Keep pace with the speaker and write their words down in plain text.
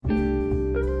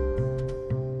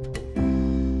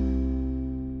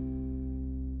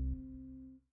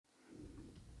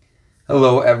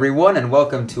Hello, everyone, and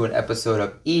welcome to an episode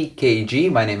of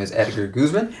EKG. My name is Edgar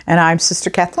Guzman. And I'm Sister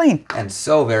Kathleen. And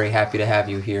so very happy to have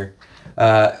you here.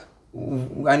 I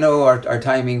know our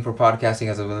timing for podcasting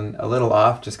has been a little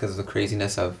off just because of the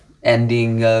craziness of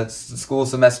ending school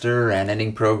semester and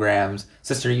ending programs.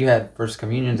 Sister, you had First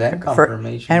Communions and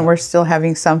Confirmation. And we're still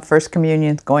having some First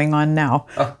Communions going on now.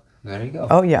 Oh, there you go.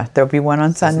 Oh, yeah. There'll be one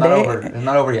on Sunday. It's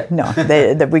not over yet. No,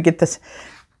 we get this,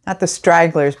 not the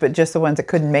stragglers, but just the ones that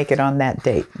couldn't make it on that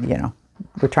date. You know,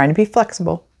 we're trying to be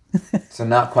flexible. So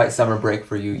not quite summer break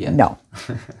for you yet. No.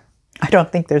 I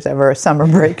don't think there's ever a summer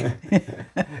break.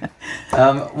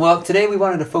 Well, today we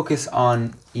wanted to focus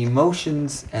on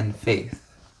emotions and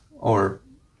faith, or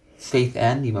faith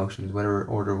and emotions, whatever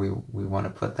order we want to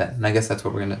put that. And I guess that's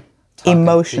what we're going to talk about.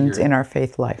 Emotions in our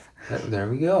faith life. There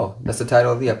we go. That's the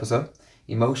title of the episode.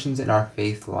 Emotions in our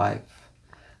faith life.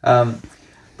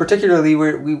 Particularly,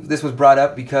 this was brought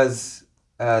up because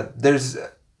there's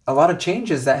a lot of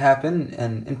changes that happen,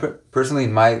 and personally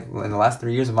in the last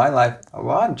 3 years of my life, a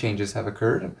lot of changes have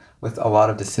occurred with a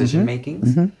lot of decision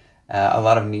makings, a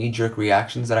lot of knee-jerk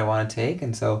reactions that I want to take.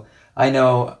 And so I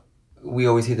know we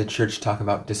always hear the church talk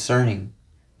about discerning,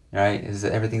 right? Is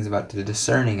that everything's about the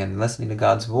discerning and listening to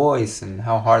God's voice and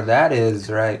how hard that is,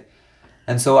 right?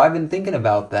 And so I've been thinking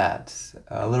about that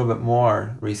a little bit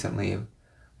more recently.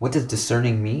 What does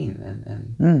discerning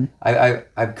mean? And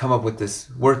I've come up with this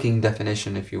working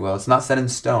definition, if you will. It's not set in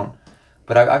stone,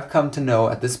 but I've come to know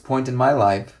at this point in my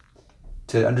life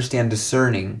to understand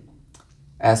discerning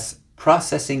as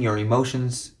processing your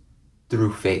emotions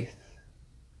through faith,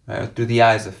 right? Through the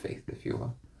eyes of faith, if you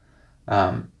will.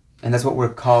 And that's what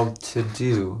we're called to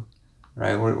do,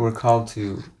 right? We're called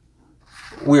to...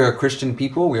 We are Christian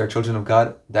people. We are children of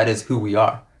God. That is who we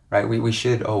are, right? We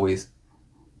should always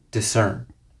discern.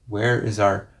 Where is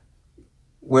our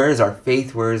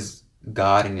faith? Where is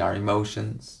God in our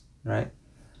emotions, right?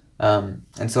 And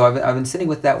so I've been sitting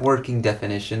with that working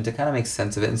definition to kind of make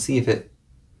sense of it and see if it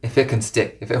can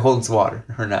stick, if it holds water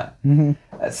or not.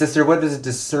 Sister, what does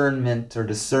discernment or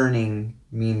discerning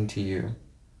mean to you?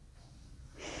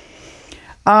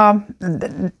 I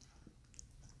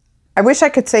wish I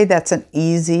could say that's an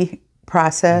easy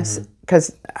process,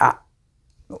 because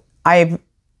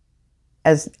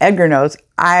as Edgar knows,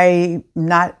 I'm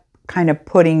not kind of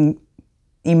putting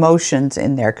emotions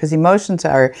in there, because emotions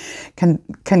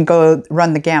can go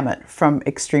run the gamut from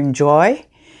extreme joy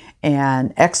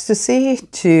and ecstasy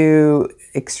to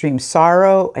extreme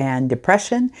sorrow and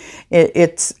depression.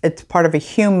 It's part of a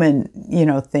human,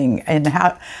 thing. And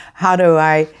how do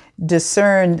I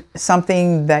discern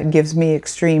something that gives me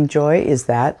extreme joy? Is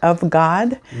that of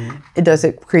God? Does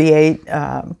it create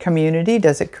community?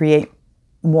 Does it create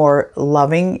more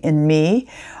loving in me?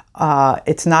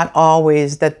 It's not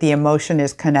always that the emotion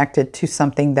is connected to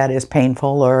something that is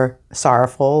painful or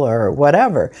sorrowful or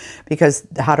whatever, because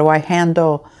how do I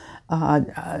handle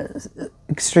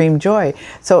extreme joy?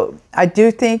 So I do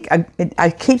think,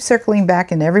 I keep circling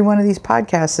back in every one of these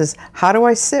podcasts, is how do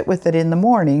I sit with it in the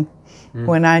morning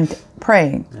when I'm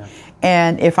praying? Yeah.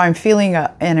 And if I'm feeling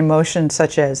an emotion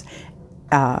such as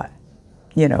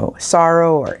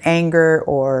sorrow or anger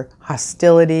or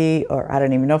hostility, or I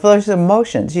don't even know if those are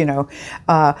emotions,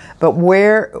 but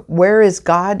where is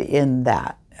God in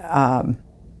that?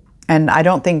 And I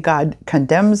don't think God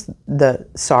condemns the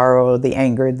sorrow, the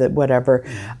anger, the whatever,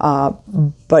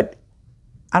 but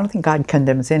I don't think God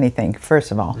condemns anything,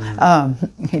 first of all.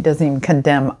 He doesn't even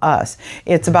condemn us.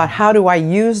 It's about how do I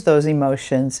use those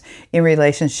emotions in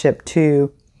relationship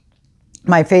to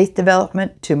my faith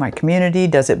development, to my community.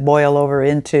 Does it boil over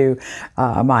into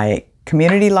my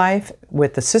community life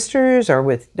with the sisters, or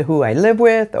with who I live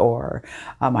with, or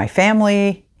my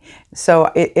family?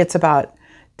 So it's about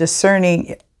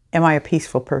discerning, am I a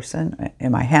peaceful person?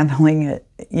 Am I handling it,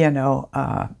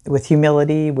 with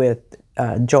humility, with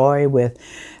joy, with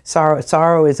sorrow?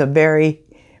 Sorrow is a very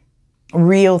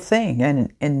real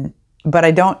thing, but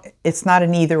it's not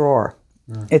an either or.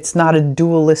 It's not a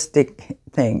dualistic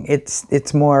thing.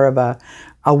 It's more of a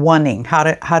oneing.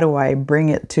 How do I bring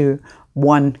it to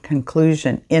one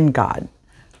conclusion in God?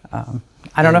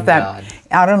 I don't know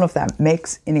if that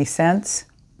makes any sense,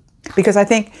 because I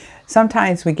think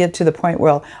sometimes we get to the point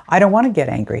where I don't want to get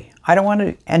angry. I don't want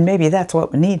to, and maybe that's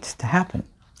what needs to happen,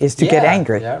 is to get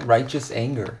angry. Yeah, righteous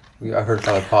anger. I heard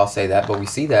Father Paul say that, but we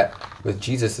see that with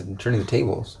Jesus and turning the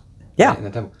tables. Yeah, right, in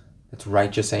the temple. It's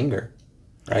righteous anger.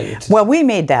 Right? Well, we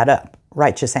made that up,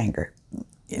 righteous anger.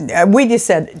 we just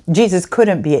said Jesus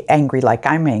couldn't be angry like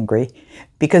I'm angry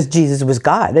because Jesus was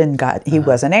God and God, he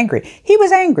wasn't angry. He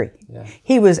was angry. Yeah.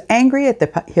 He was angry at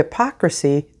the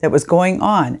hypocrisy that was going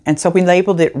on. And so we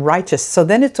labeled it righteous. So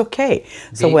then it's okay.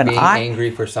 So when being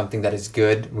angry for something that is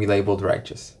good, we labeled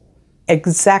righteous.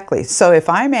 Exactly. So if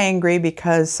I'm angry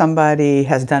because somebody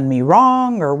has done me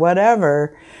wrong or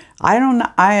whatever,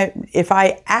 if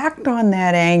I act on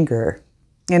that anger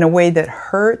in a way that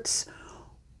hurts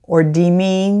or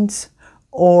demeans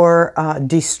or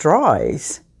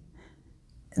destroys,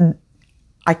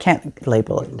 I can't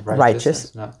label it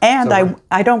righteous. No. And So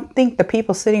I don't think the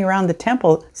people sitting around the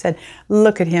temple said,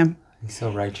 look at him. he's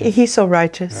so righteous. He's so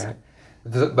righteous.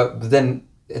 Right. But then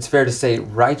it's fair to say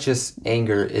righteous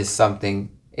anger is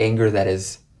anger that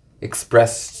is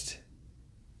expressed,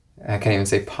 I can't even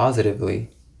say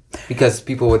positively, because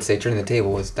people would say turning the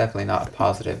table was definitely not a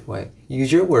positive way.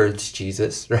 Use your words,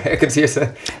 Jesus, right? I could see you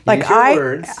say, Like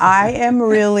words. I am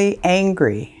really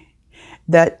angry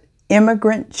that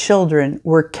immigrant children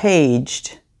were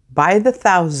caged by the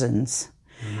thousands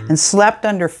and slept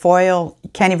under foil, you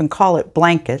can't even call it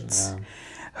blankets,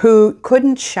 who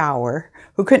couldn't shower,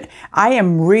 I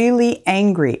am really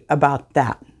angry about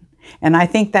that. And I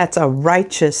think that's a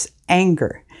righteous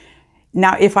anger.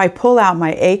 Now, if I pull out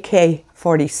my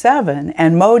AK-47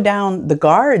 and mow down the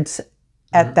guards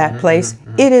at that place,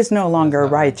 it is no longer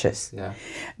righteous. Yeah.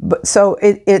 But so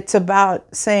it's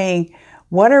about saying,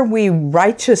 what are we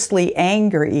righteously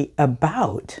angry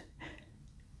about?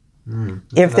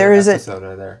 If there is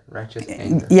righteous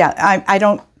anger. Yeah, I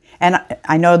don't, and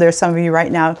I know there's some of you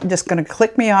right now just going to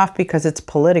click me off because it's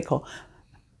political.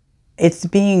 It's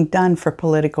being done for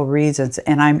political reasons,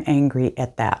 and I'm angry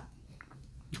at that.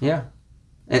 Yeah.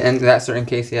 And in that certain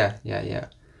case, yeah.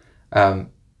 And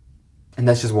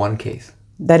that's just one case.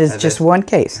 That is just one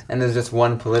case. And there's just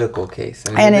one political case.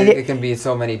 I mean, it can be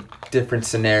so many different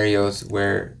scenarios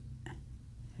where...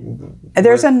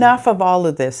 There's enough of all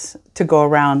of this to go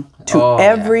around to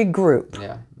every group.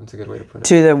 Yeah, that's a good way to put it.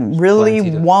 To the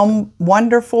really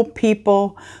wonderful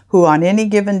people who on any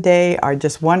given day are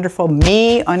just wonderful.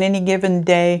 Me on any given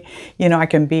day, I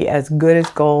can be as good as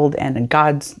gold and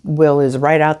God's will is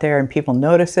right out there and people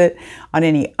notice it. On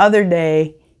any other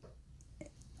day,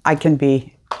 I can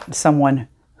be someone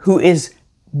who is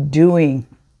doing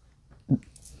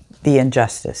the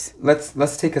injustice.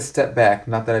 Let's take a step back.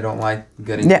 Not that I don't like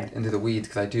getting into the weeds,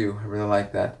 because I do. I really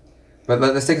like that. But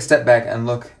let's take a step back and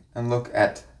look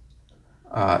at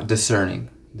discerning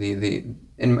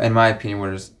in my opinion, where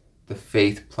does the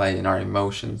faith play in our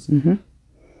emotions? Mm-hmm.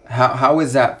 How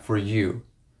is that for you?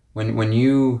 When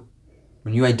you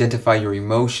identify your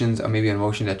emotions, or maybe an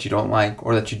emotion that you don't like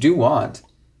or that you do want,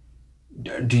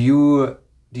 do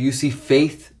you see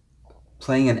faith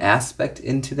playing an aspect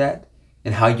into that?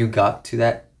 And how you got to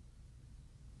that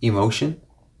emotion,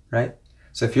 right?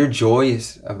 So if you're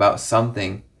joyous about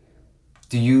something,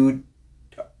 do you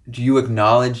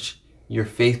acknowledge your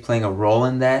faith playing a role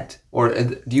in that? Or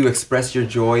do you express your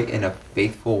joy in a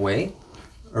faithful way,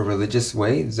 or religious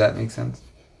way? Does that make sense?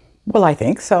 Well, I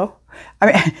think so. I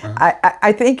mean,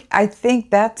 I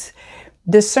think that's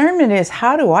discernment is,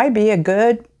 how do I be a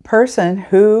good person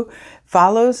who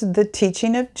follows the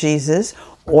teaching of Jesus?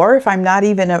 Or if I'm not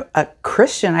even a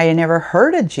Christian, I never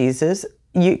heard of Jesus,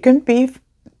 you can be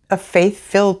a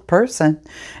faith-filled person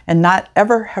and not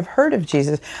ever have heard of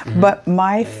Jesus. Mm-hmm. But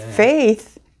my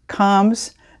faith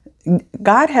comes,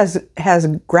 God has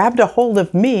grabbed a hold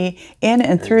of me in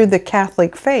and through the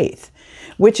Catholic faith,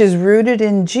 which is rooted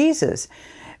in Jesus.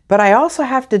 But I also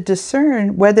have to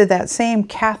discern whether that same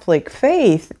Catholic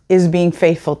faith is being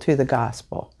faithful to the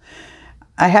gospel.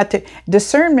 I had to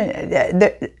discernment.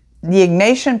 The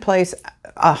Ignatian plays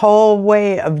a whole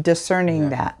way of discerning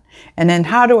that. And then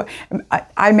how do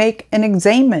I make an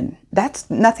examen? That's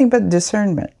nothing but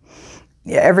discernment.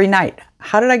 Every night.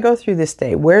 How did I go through this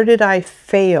day? Where did I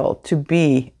fail to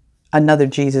be another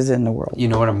Jesus in the world? You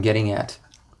know what I'm getting at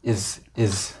is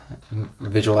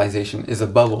visualization, is a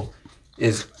bubble.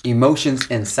 Is emotions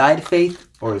inside faith,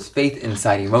 or is faith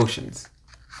inside emotions?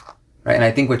 Right? And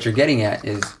I think what you're getting at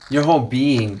is your whole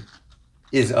being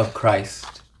is of Christ.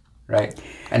 Right.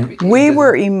 And we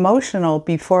were emotional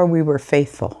before we were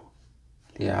faithful.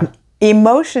 Yeah.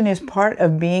 Emotion is part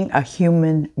of being a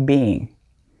human being.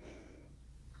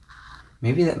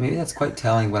 Maybe that's quite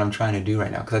telling what I'm trying to do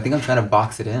right now, because I think I'm trying to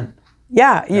box it in.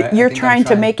 Yeah, right? You're trying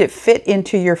to make it fit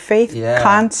into your faith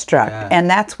construct, and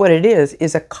that's what it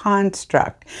is a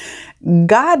construct.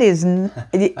 God is.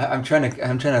 I'm trying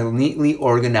to neatly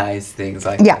organize things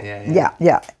like that.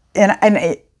 Yeah.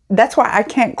 And that's why I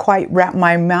can't quite wrap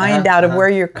my mind out of where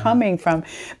you're coming from,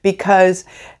 because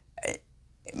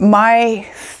my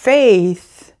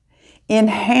faith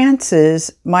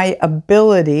enhances my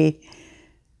ability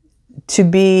to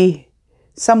be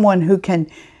someone who can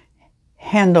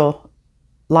handle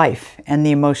life and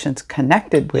the emotions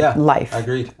connected with life.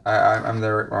 Agreed. I'm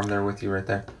there with you right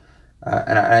there.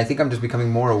 And I think I'm just becoming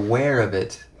more aware of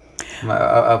it,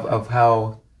 of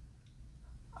how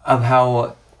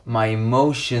my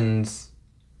emotions,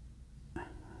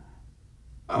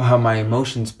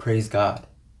 praise God,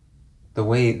 the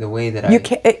way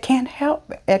that it can't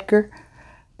help, Edgar,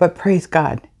 but praise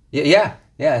God. Yeah.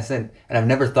 And I've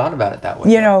never thought about it that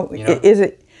way. Is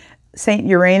it Saint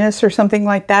Uranus or something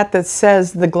like that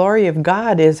says the glory of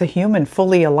God is a human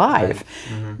fully alive?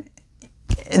 Right.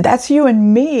 Mm-hmm. That's you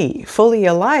and me fully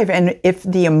alive. And if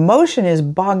the emotion is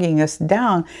bogging us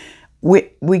down,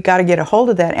 we got to get a hold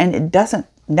of that. And it doesn't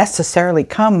necessarily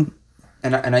come.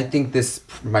 And I think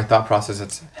my thought process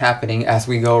that's happening as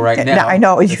we go right now. I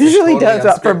know, it usually does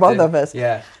that for both of us.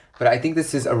 Yeah. But I think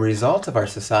this is a result of our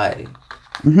society.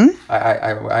 Mm-hmm.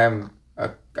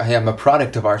 I am a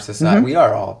product of our society. Mm-hmm. We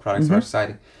are all products of our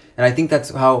society. And I think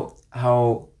that's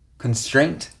how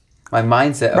constrained my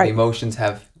mindset of emotions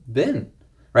have been.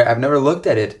 Right? I've never looked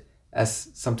at it as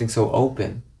something so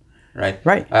open. Right?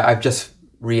 I've just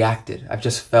reacted. I've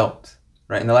just felt.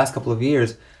 Right? In the last couple of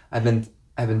years, I've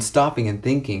been stopping and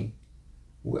thinking,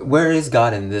 where is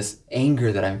God in this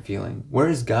anger that I'm feeling? Where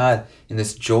is God in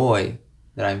this joy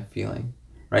that I'm feeling?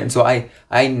 Right? And so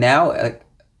I now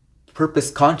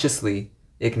consciously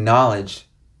acknowledge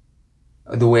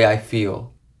the way I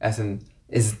feel, as in,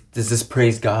 does this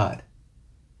praise God?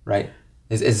 Right?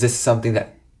 Is this something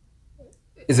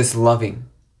is this loving?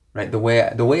 Right? The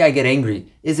way I get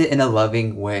angry, is it in a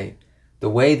loving way? The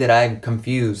way that I'm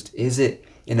confused, is it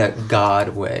in a God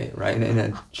way, right? In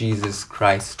a Jesus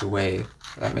Christ way.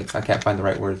 I can't find the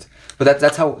right words, but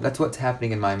that's what's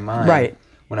happening in my mind. Right.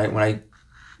 When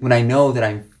I know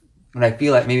that when I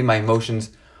feel like maybe my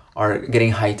emotions are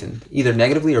getting heightened, either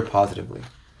negatively or positively,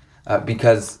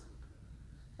 because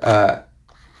as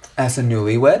a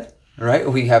newlywed,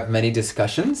 right, we have many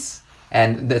discussions,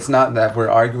 and it's not that we're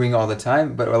arguing all the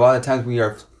time, but a lot of times we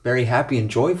are very happy and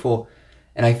joyful,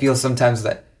 and I feel sometimes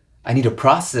that I need to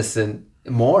process it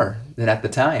more than at the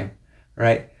time,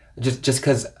 right? Just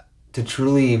because to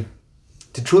truly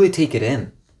take it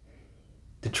in,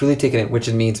 which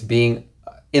means being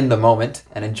in the moment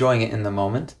and enjoying it in the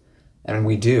moment, and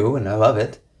we do, and I love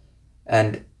it,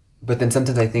 but then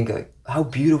sometimes I think, like, how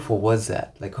beautiful was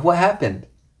that? Like, what happened?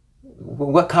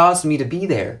 What caused me to be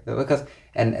there?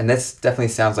 And this definitely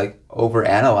sounds like over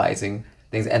analyzing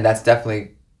things, and that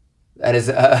is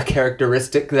a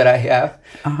characteristic that I have.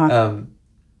 Uh-huh.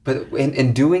 But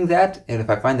in doing that, and if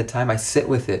I find the time, I sit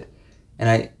with it, and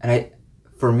I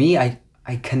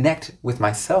connect with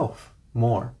myself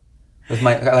more,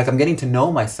 I'm getting to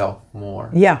know myself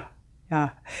more. Yeah.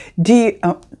 Do you?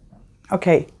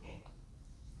 Okay.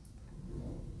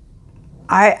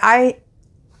 I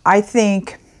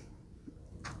think.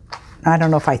 I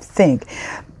don't know if I think.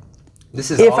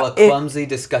 This is all a clumsy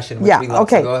discussion. Which we love,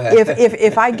 okay. So go ahead.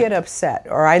 if I get upset,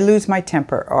 or I lose my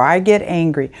temper, or I get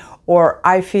angry, or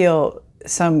I feel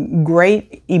some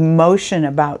great emotion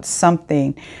about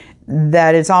something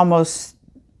that is almost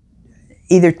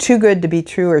either too good to be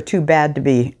true or too bad to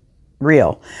be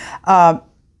real,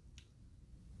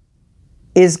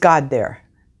 is God there?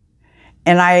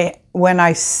 And when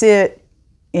I sit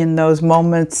in those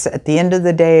moments at the end of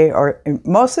the day, or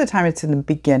most of the time it's in the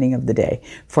beginning of the day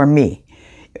for me,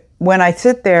 when I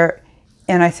sit there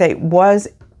and I say,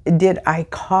 did I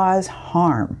cause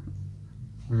harm?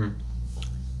 Mm-hmm.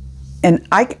 And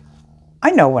I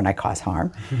know when I cause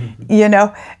harm,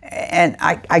 and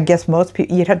I guess most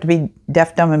people, you'd have to be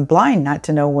deaf, dumb, and blind not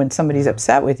to know when somebody's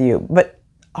upset with you. But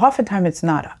oftentimes it's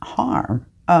not harm.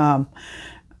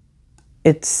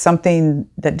 It's something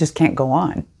that just can't go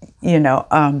on,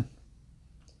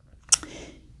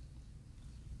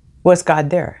 Was God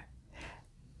there?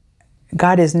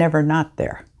 God is never not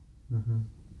there. Mm-hmm.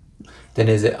 Then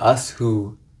is it us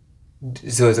who,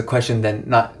 so it's a question then,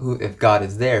 not if God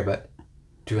is there, but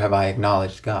have I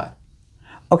acknowledged God?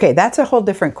 Okay, that's a whole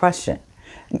different question.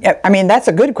 I mean, that's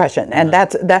a good question, and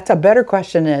that's a better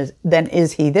question than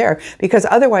is he there? Because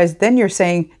otherwise, then you're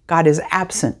saying God is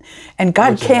absent, and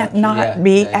God can't not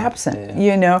be absent.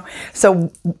 Yeah.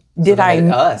 So did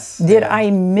I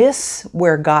miss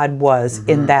where God was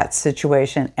in that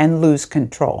situation and lose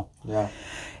control? Yeah.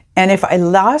 And if I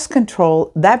lost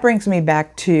control, that brings me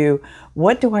back to,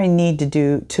 what do I need to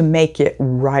do to make it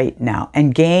right now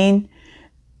and gain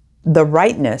the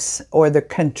rightness or the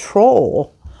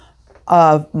control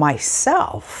of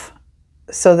myself,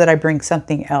 so that I bring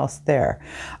something else there.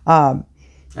 And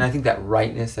I think that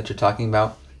rightness that you're talking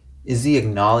about is the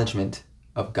acknowledgement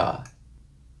of God,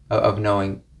 of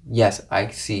knowing, yes, I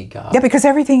see God. Yeah, because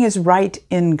everything is right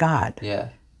in God. Yeah.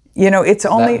 It's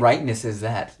only that rightness is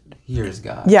that here's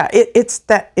God. Yeah,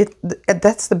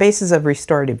 that's the basis of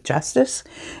restorative justice.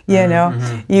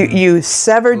 You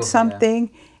severed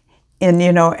something,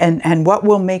 and what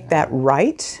will make that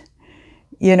right?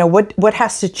 What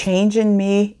has to change in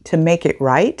me to make it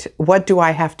right? What do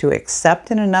I have to accept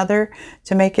in another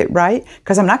to make it right?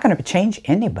 Because I'm not going to change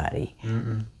anybody.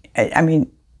 I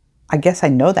mean, I guess I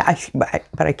know that,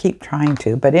 but I keep trying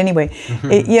to. But anyway,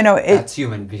 that's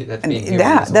human. That's being human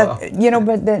as well.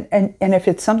 But then, and if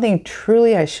it's something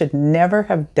truly I should never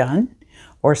have done,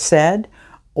 or said,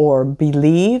 or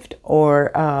believed,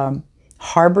 or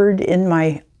harbored in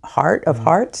my heart of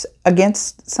hearts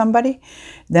against somebody,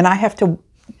 then I have to.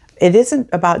 It isn't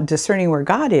about discerning where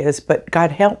God is, but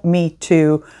God help me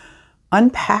to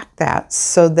unpack that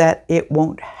so that it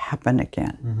won't happen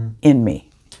again in me.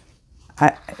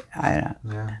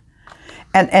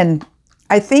 And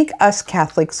I think us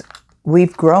Catholics,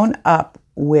 we've grown up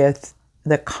with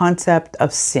the concept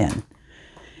of sin.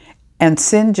 And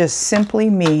sin just simply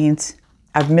means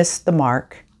I've missed the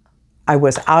mark. I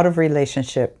was out of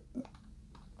relationship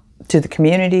to the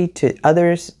community, to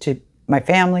others, to my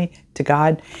family, to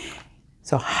God.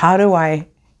 So how do I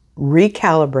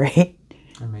recalibrate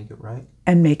and make it right?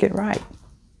 And make it right.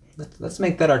 Let's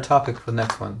make that our topic for the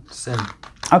next one. Sin.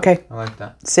 Okay. I like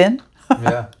that. Sin?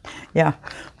 Yeah. Yeah.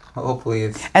 Hopefully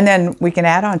it's... And then we can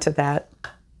add on to that.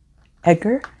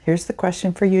 Edgar, here's the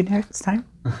question for you next time.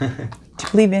 Do you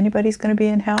believe anybody's going to be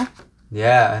in hell?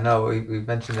 Yeah, I know. We've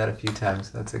mentioned that a few times.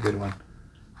 That's a good one.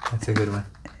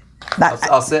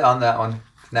 I'll sit on that one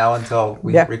now until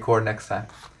we record next time.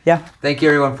 Yeah. Thank you,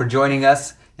 everyone, for joining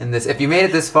us in this. If you made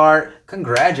it this far,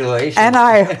 congratulations. And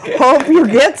I hope you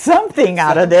get something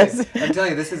out of this. I'm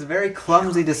telling you, this is a very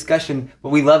clumsy discussion, but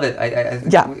we love it. I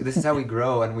think this is how we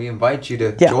grow, and we invite you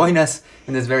to join us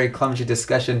in this very clumsy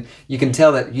discussion. You can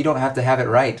tell that you don't have to have it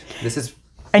right. This is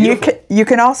and you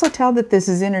can also tell that this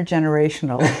is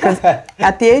intergenerational, because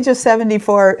at the age of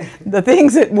 74, the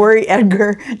things that worry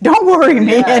Edgar don't worry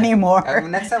me anymore.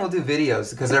 Next time we'll do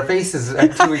videos, because our faces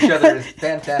to each other is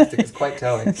fantastic. It's quite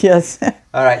telling. Yes.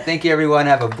 All right. Thank you, everyone.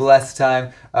 Have a blessed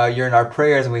time. You're in our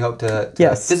prayers, and we hope to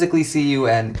physically see you,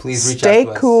 and please reach out to us.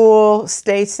 Stay cool.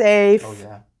 Stay safe. Oh,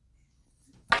 yeah.